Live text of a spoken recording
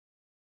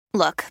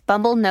Look,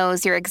 Bumble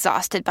knows you're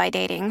exhausted by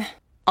dating.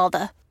 All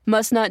the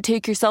must not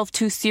take yourself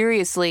too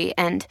seriously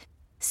and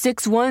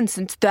 6'1"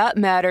 since that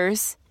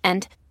matters.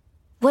 And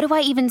what do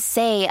I even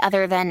say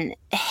other than,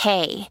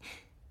 hey?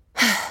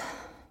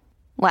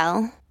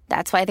 Well,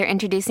 that's why they're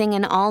introducing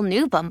an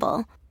all-new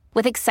Bumble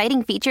with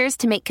exciting features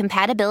to make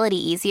compatibility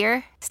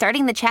easier,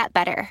 starting the chat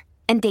better,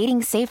 and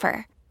dating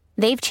safer.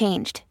 They've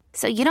changed,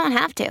 so you don't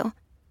have to.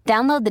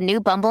 Download the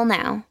new Bumble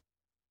now.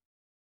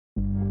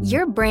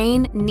 Your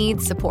brain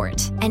needs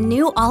support, and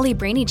new Ollie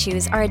Brainy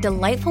Chews are a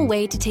delightful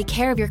way to take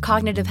care of your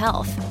cognitive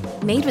health.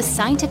 Made with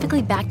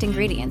scientifically backed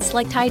ingredients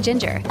like Thai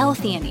ginger,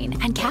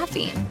 L-theanine, and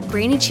caffeine,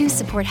 Brainy Chews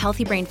support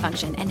healthy brain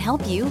function and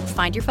help you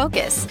find your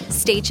focus,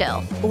 stay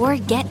chill, or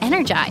get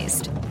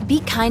energized.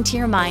 Be kind to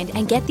your mind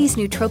and get these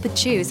nootropic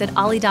chews at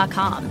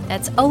ollie.com.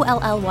 That's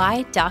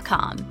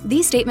OLLY.com.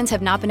 These statements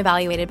have not been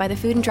evaluated by the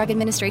Food and Drug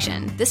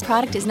Administration. This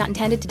product is not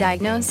intended to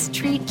diagnose,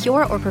 treat,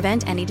 cure, or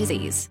prevent any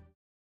disease.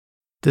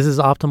 This is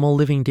Optimal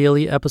Living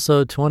Daily,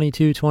 episode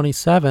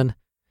 2227.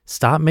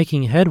 Stop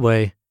Making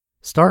Headway,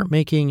 Start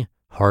Making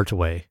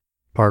Heartway.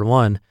 Part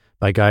 1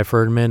 by Guy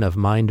Ferdman of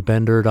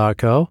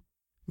mindbender.co.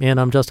 And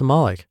I'm Justin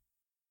Malik.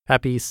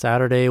 Happy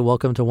Saturday.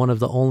 Welcome to one of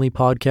the only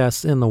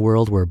podcasts in the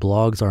world where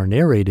blogs are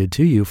narrated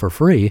to you for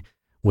free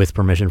with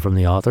permission from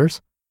the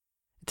authors.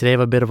 Today I have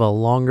a bit of a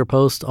longer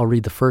post. I'll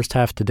read the first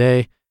half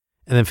today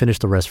and then finish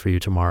the rest for you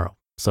tomorrow.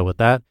 So with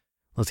that,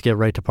 let's get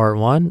right to part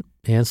 1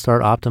 and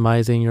start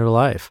optimizing your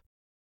life.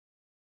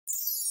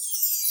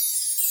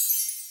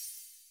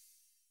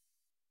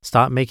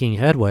 Stop Making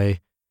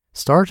Headway,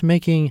 Start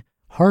Making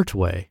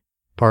Heartway.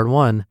 Part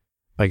 1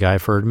 by Guy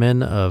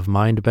Ferdman of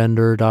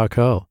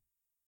mindbender.co.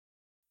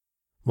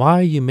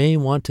 Why you may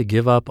want to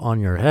give up on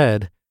your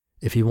head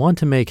if you want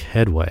to make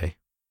headway.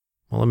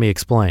 Well, let me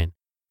explain.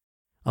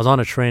 I was on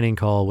a training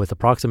call with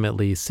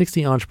approximately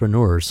 60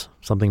 entrepreneurs,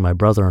 something my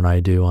brother and I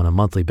do on a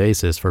monthly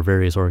basis for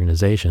various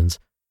organizations,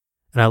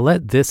 and I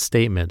let this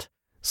statement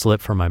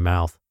slip from my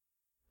mouth.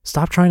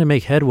 Stop trying to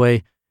make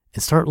headway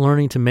and start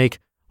learning to make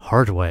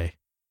heartway.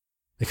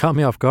 It caught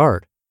me off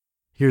guard.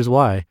 Here's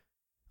why.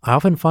 I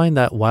often find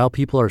that while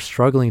people are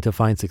struggling to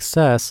find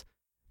success,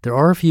 there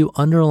are a few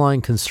underlying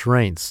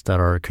constraints that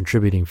are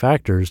contributing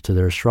factors to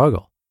their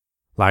struggle.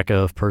 Lack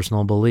of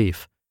personal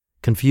belief,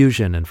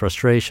 confusion and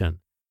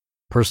frustration,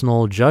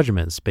 personal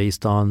judgments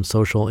based on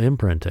social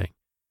imprinting,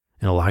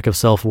 and a lack of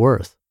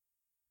self-worth.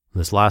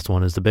 This last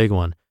one is the big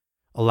one.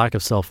 A lack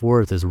of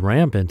self-worth is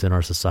rampant in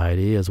our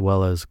society as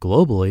well as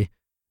globally,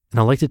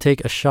 and I'd like to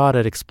take a shot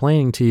at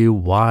explaining to you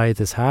why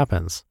this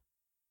happens.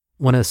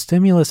 When a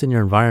stimulus in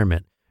your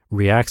environment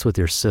reacts with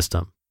your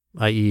system,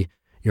 i.e.,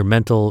 your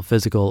mental,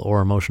 physical,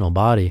 or emotional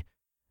body,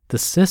 the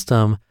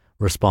system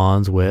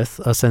responds with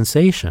a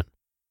sensation.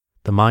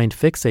 The mind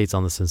fixates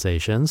on the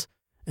sensations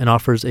and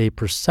offers a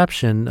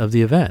perception of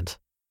the event.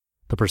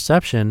 The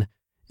perception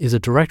is a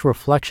direct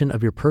reflection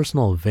of your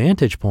personal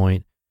vantage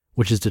point,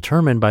 which is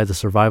determined by the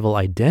survival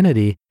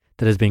identity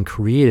that has been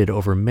created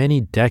over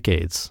many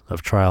decades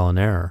of trial and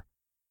error.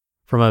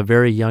 From a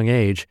very young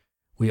age,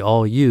 we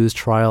all use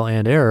trial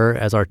and error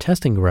as our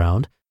testing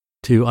ground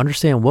to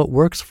understand what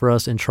works for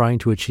us in trying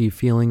to achieve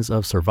feelings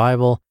of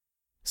survival,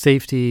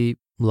 safety,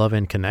 love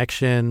and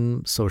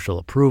connection, social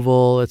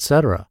approval,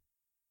 etc.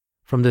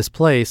 From this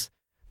place,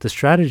 the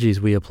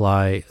strategies we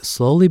apply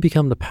slowly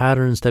become the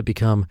patterns that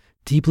become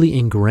deeply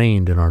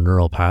ingrained in our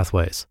neural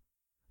pathways.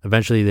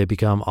 Eventually, they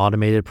become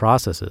automated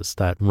processes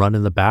that run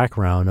in the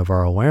background of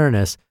our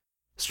awareness,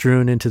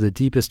 strewn into the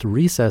deepest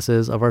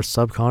recesses of our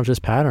subconscious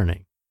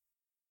patterning.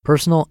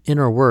 Personal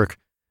inner work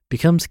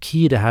becomes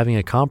key to having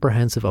a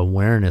comprehensive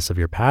awareness of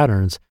your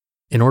patterns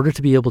in order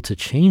to be able to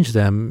change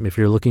them if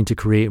you're looking to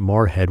create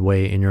more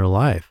headway in your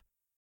life.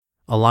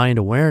 Aligned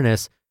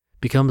awareness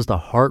becomes the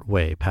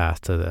heartway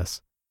path to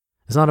this.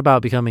 It's not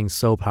about becoming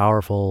so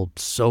powerful,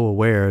 so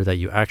aware that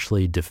you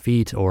actually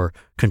defeat or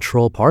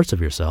control parts of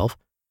yourself.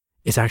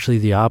 It's actually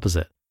the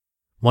opposite.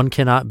 One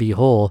cannot be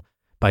whole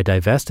by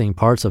divesting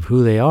parts of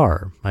who they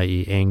are,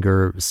 i.e.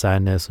 anger,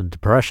 sadness, and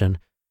depression,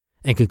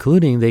 and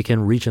concluding they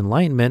can reach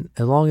enlightenment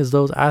as long as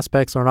those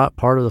aspects are not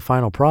part of the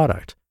final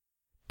product.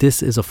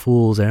 This is a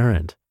fool's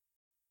errand.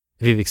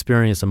 If you've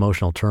experienced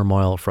emotional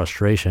turmoil,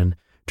 frustration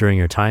during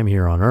your time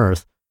here on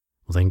Earth,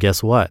 well then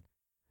guess what?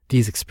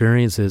 These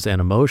experiences and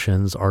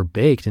emotions are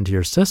baked into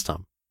your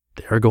system.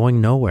 They are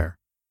going nowhere.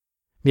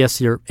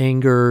 Yes, your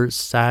anger,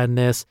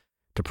 sadness,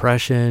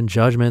 depression,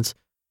 judgments,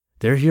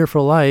 they're here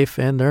for life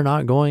and they're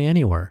not going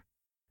anywhere.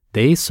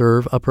 They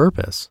serve a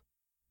purpose.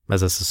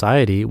 As a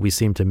society, we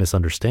seem to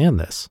misunderstand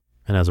this,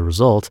 and as a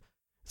result,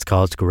 it's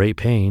caused great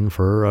pain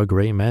for a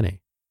great many.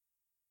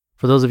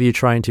 For those of you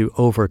trying to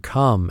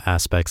overcome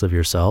aspects of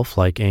yourself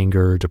like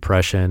anger,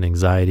 depression,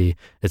 anxiety,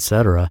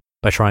 etc.,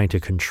 by trying to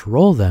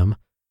control them,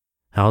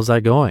 how's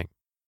that going?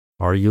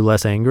 Are you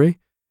less angry?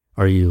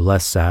 Are you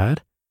less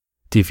sad?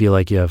 Do you feel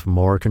like you have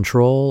more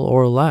control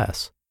or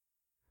less?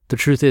 The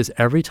truth is,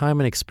 every time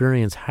an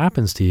experience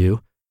happens to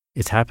you,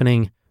 it's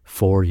happening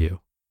for you.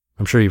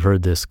 I'm sure you've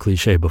heard this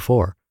cliche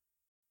before.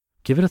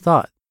 Give it a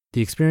thought.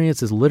 The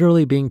experience is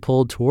literally being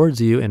pulled towards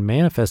you and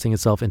manifesting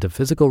itself into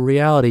physical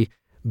reality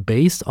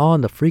based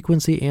on the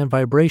frequency and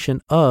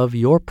vibration of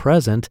your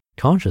present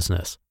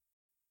consciousness.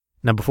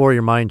 Now, before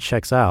your mind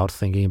checks out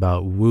thinking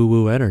about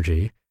woo-woo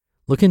energy,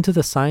 look into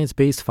the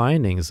science-based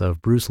findings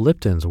of Bruce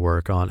Lipton's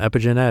work on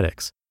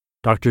epigenetics,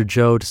 Dr.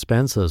 Joe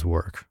Dispenza's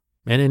work,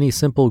 and any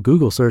simple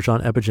Google search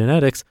on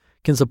epigenetics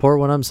can support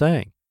what I'm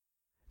saying.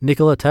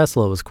 Nikola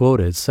Tesla was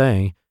quoted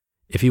saying,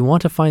 "If you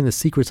want to find the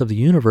secrets of the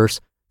universe,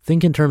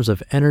 think in terms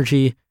of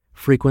energy,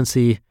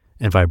 frequency,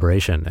 and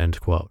vibration," end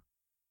quote.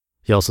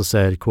 He also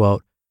said,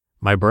 quote,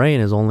 "My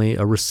brain is only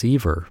a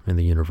receiver in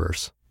the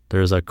universe.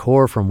 There is a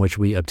core from which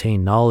we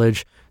obtain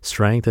knowledge,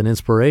 strength, and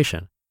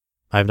inspiration.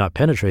 I have not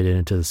penetrated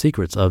into the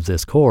secrets of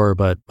this core,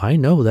 but I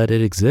know that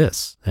it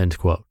exists," end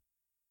quote.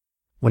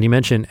 When you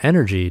mention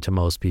energy to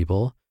most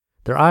people,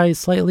 their eyes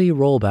slightly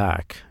roll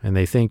back and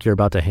they think you're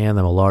about to hand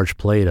them a large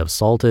plate of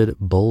salted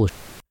bullshit.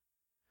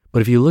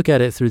 But if you look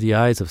at it through the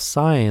eyes of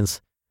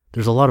science,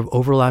 there's a lot of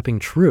overlapping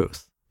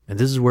truth, and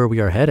this is where we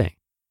are heading.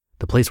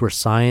 The place where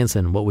science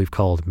and what we've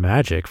called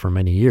magic for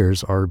many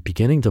years are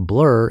beginning to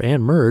blur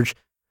and merge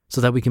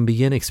so that we can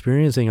begin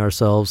experiencing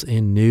ourselves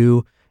in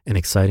new and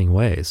exciting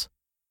ways.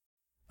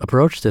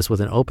 Approach this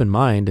with an open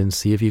mind and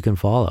see if you can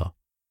follow.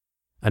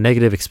 A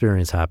negative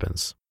experience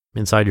happens.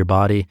 Inside your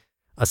body,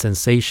 a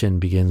sensation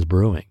begins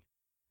brewing.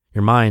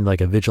 Your mind,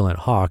 like a vigilant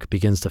hawk,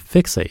 begins to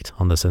fixate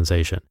on the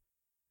sensation.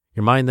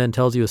 Your mind then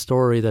tells you a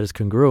story that is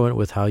congruent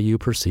with how you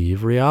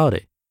perceive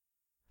reality.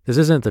 This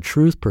isn't the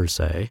truth per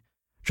se,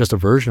 just a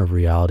version of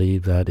reality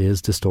that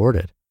is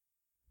distorted.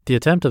 The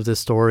attempt of this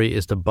story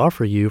is to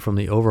buffer you from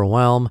the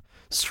overwhelm,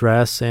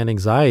 stress, and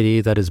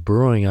anxiety that is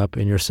brewing up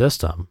in your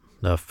system,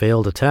 a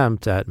failed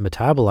attempt at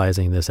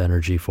metabolizing this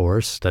energy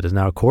force that is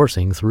now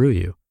coursing through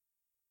you.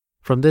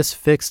 From this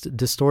fixed,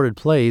 distorted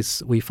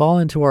place, we fall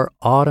into our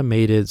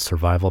automated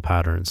survival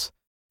patterns.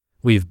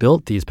 We've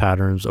built these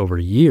patterns over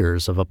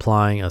years of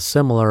applying a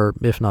similar,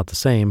 if not the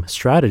same,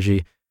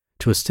 strategy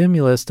to a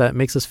stimulus that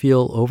makes us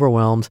feel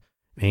overwhelmed,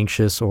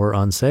 anxious, or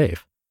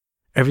unsafe.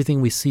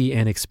 Everything we see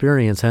and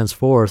experience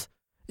henceforth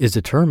is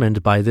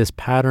determined by this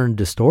pattern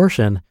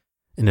distortion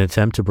in an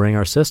attempt to bring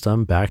our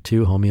system back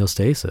to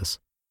homeostasis.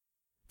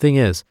 Thing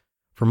is,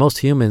 for most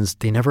humans,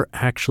 they never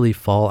actually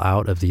fall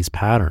out of these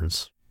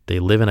patterns. They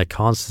live in a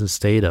constant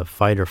state of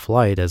fight or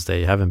flight as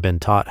they haven't been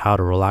taught how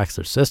to relax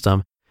their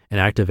system and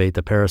activate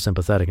the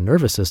parasympathetic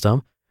nervous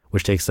system,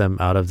 which takes them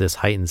out of this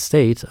heightened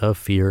state of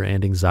fear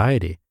and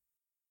anxiety.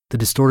 The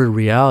distorted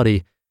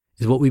reality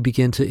is what we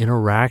begin to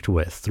interact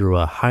with through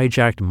a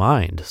hijacked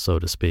mind, so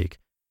to speak.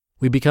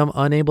 We become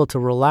unable to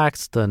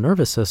relax the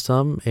nervous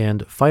system,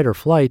 and fight or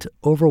flight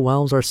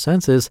overwhelms our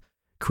senses,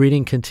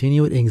 creating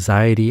continued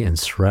anxiety and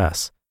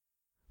stress.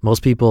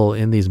 Most people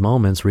in these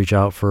moments reach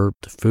out for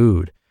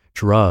food,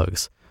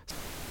 drugs,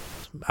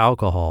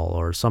 alcohol,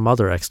 or some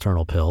other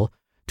external pill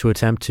to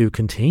attempt to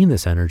contain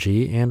this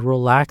energy and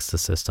relax the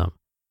system.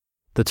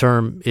 The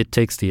term "it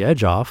takes the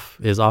edge off"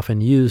 is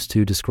often used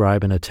to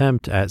describe an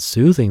attempt at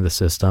soothing the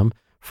system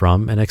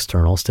from an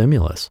external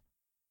stimulus.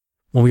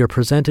 When we are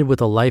presented with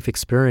a life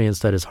experience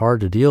that is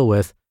hard to deal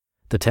with,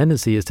 the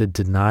tendency is to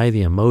deny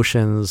the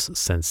emotions,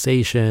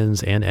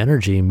 sensations, and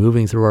energy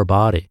moving through our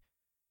body.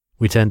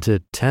 We tend to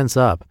tense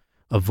up,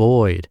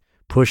 avoid,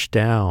 push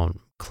down,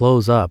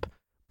 close up,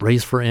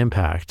 brace for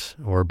impact,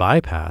 or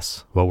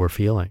bypass what we're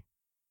feeling.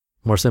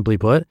 More simply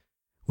put,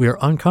 we are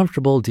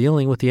uncomfortable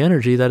dealing with the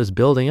energy that is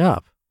building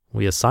up.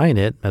 We assign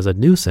it as a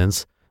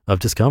nuisance of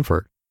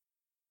discomfort.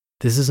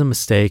 This is a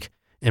mistake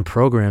and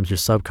programs your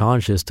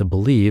subconscious to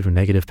believe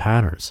negative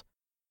patterns.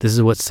 This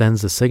is what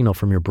sends the signal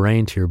from your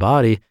brain to your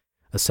body,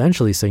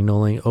 essentially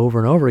signaling over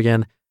and over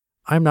again,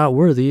 "I'm not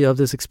worthy of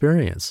this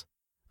experience.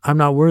 I'm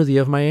not worthy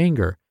of my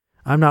anger.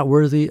 I'm not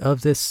worthy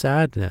of this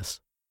sadness.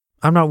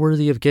 I'm not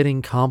worthy of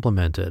getting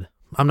complimented.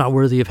 I'm not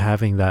worthy of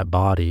having that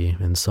body,"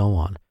 and so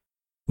on.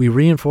 We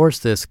reinforce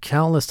this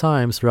countless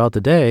times throughout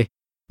the day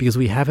because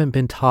we haven't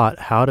been taught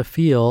how to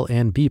feel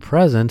and be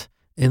present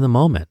in the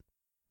moment.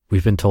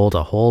 We've been told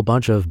a whole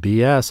bunch of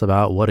BS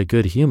about what a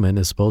good human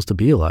is supposed to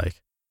be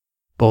like.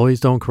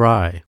 Boys don't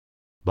cry.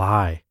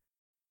 Lie.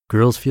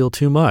 Girls feel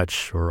too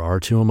much or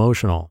are too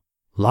emotional.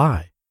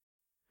 Lie.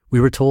 We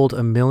were told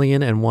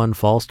 1,000,001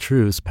 false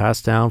truths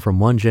passed down from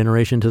one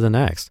generation to the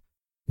next.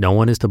 No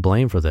one is to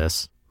blame for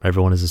this.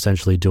 Everyone is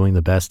essentially doing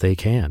the best they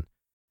can.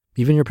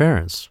 Even your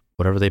parents,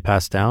 whatever they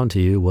passed down to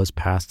you was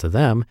passed to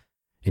them,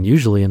 and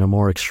usually in a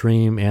more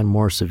extreme and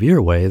more severe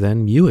way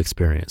than you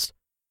experienced.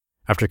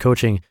 After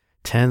coaching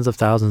tens of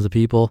thousands of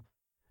people,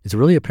 it's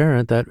really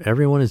apparent that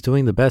everyone is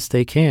doing the best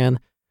they can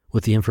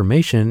with the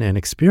information and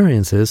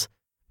experiences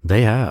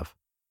they have.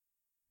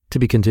 To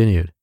be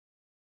continued.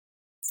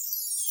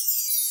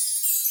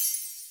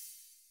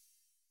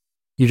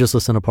 You just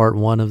listened to part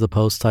 1 of the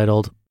post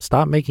titled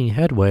 "Stop Making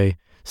Headway,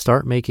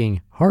 Start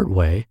Making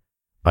Heartway"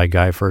 by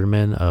Guy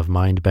Ferdman of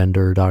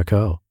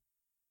mindbender.co.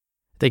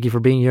 Thank you for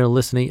being here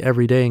listening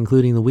every day,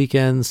 including the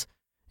weekends,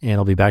 and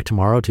I'll be back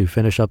tomorrow to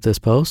finish up this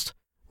post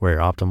where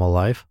your optimal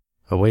life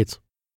awaits.